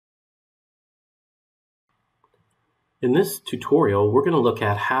In this tutorial, we're going to look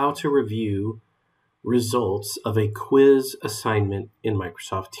at how to review results of a quiz assignment in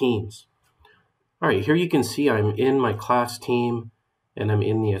Microsoft Teams. All right, here you can see I'm in my class team and I'm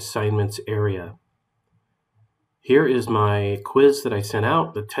in the assignments area. Here is my quiz that I sent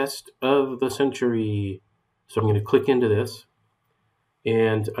out, the test of the century. So I'm going to click into this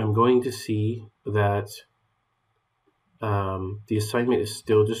and I'm going to see that the assignment is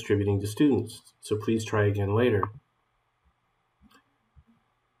still distributing to students. So please try again later.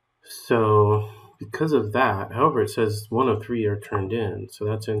 So because of that, however, it says 1 of 3 are turned in, so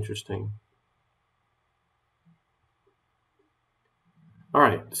that's interesting. All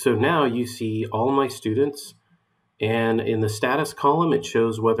right, so now you see all my students, and in the status column, it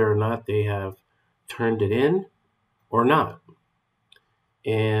shows whether or not they have turned it in or not.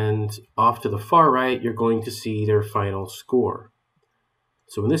 And off to the far right, you're going to see their final score.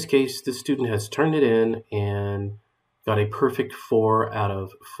 So in this case, this student has turned it in and got a perfect 4 out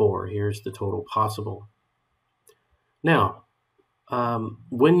of 4. Here's the total possible. Now,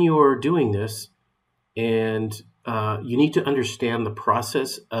 when you're doing this, and you need to understand the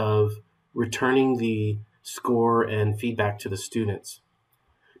process of returning the score and feedback to the students.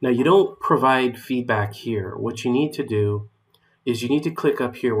 Now, you don't provide feedback here. What you need to do is you need to click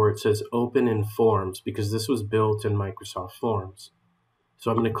up here where it says Open in Forms, because this was built in Microsoft Forms.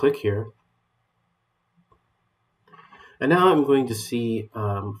 So I'm going to click here. And now I'm going to see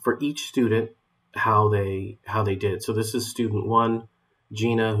for each student how they did. So this is student 1,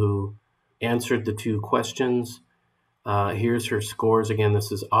 Gina, who answered the 2 questions. Here's her scores. Again,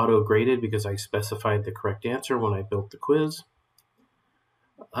 this is auto-graded because I specified the correct answer when I built the quiz.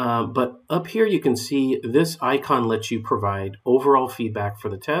 But up here you can see this icon lets you provide overall feedback for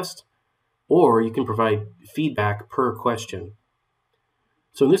the test, or you can provide feedback per question.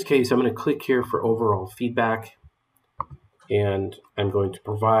 So in this case, I'm going to click here for overall feedback, and I'm going to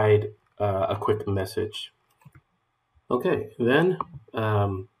provide a quick message. Okay, then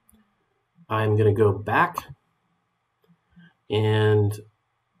I'm going to go back, and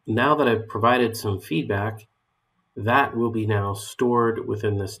now that I've provided some feedback, that will be now stored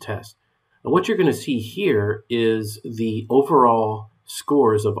within this test. And what you're going to see here is the overall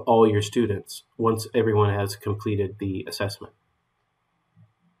scores of all your students once everyone has completed the assessment.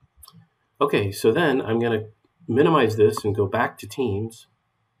 Okay, so then I'm going to minimize this and go back to Teams.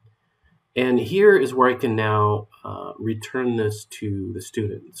 And here is where I can now return this to the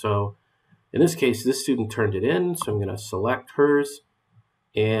student. So in this case, this student turned it in, so I'm going to select hers,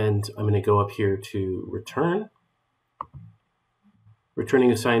 and I'm going to go up here to Return.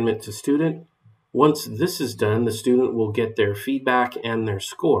 Returning assignment to student. Once this is done, the student will get their feedback and their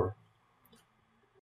score.